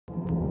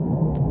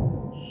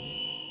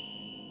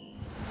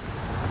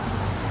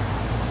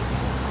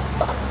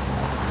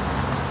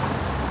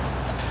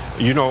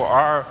You know,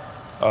 our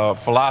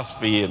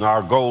philosophy and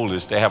our goal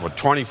is to have a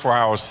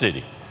 24-hour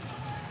city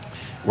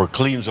where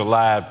Cleveland's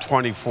alive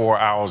 24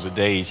 hours a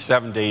day,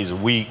 7 days a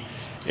week.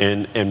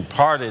 And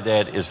part of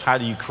that is, how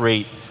do you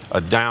create a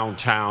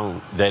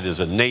downtown that is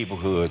a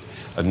neighborhood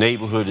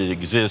that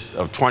exists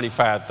of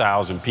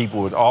 25,000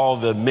 people with all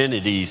the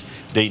amenities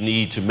they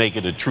need to make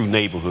it a true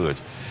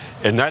neighborhood.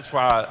 And that's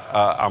why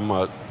I'm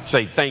going to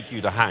say thank you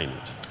to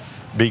Heinen's,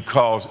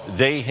 because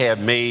they have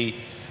made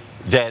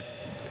that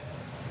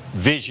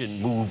vision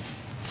move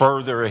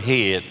further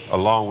ahead,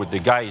 along with the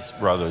Geist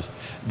brothers,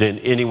 than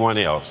anyone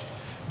else.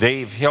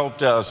 They've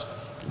helped us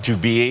to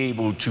be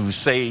able to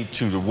say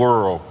to the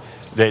world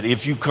that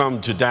if you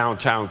come to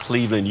downtown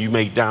Cleveland, you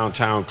make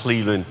downtown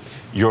Cleveland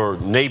your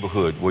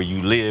neighborhood where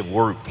you live,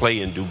 work,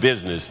 play, and do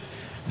business,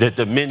 that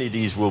the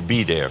amenities will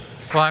be there.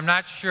 Well, I'm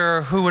not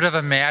sure who would have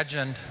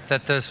imagined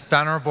that this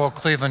venerable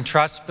Cleveland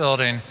Trust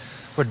building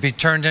would be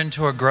turned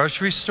into a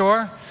grocery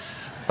store,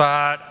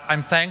 but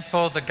I'm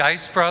thankful the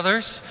Geist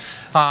brothers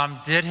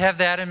did have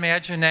that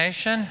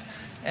imagination,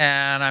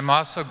 and I'm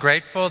also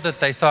grateful that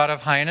they thought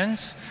of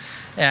Heinen's.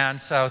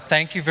 And so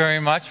thank you very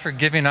much for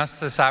giving us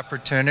this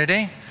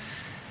opportunity.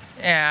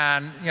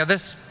 And you know,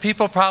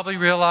 people probably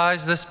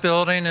realize this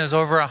building is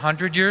over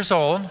 100 years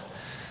old.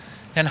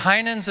 And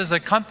Heinen's as a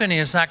company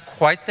is not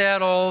quite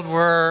that old.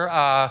 We're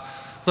a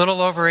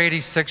little over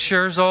 86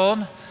 years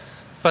old.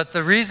 But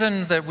the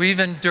reason that we've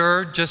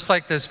endured just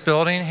like this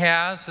building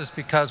has is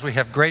because we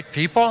have great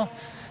people.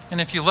 And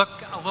if you look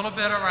a little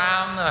bit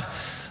around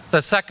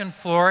the second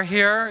floor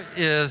here,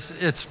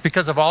 it's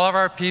because of all of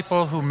our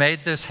people who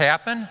made this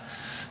happen.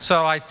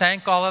 So I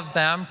thank all of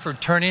them for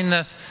turning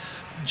this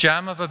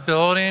gem of a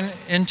building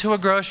into a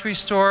grocery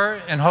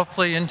store, and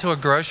hopefully into a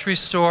grocery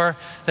store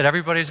that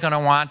everybody's going to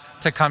want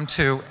to come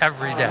to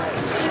every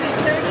day.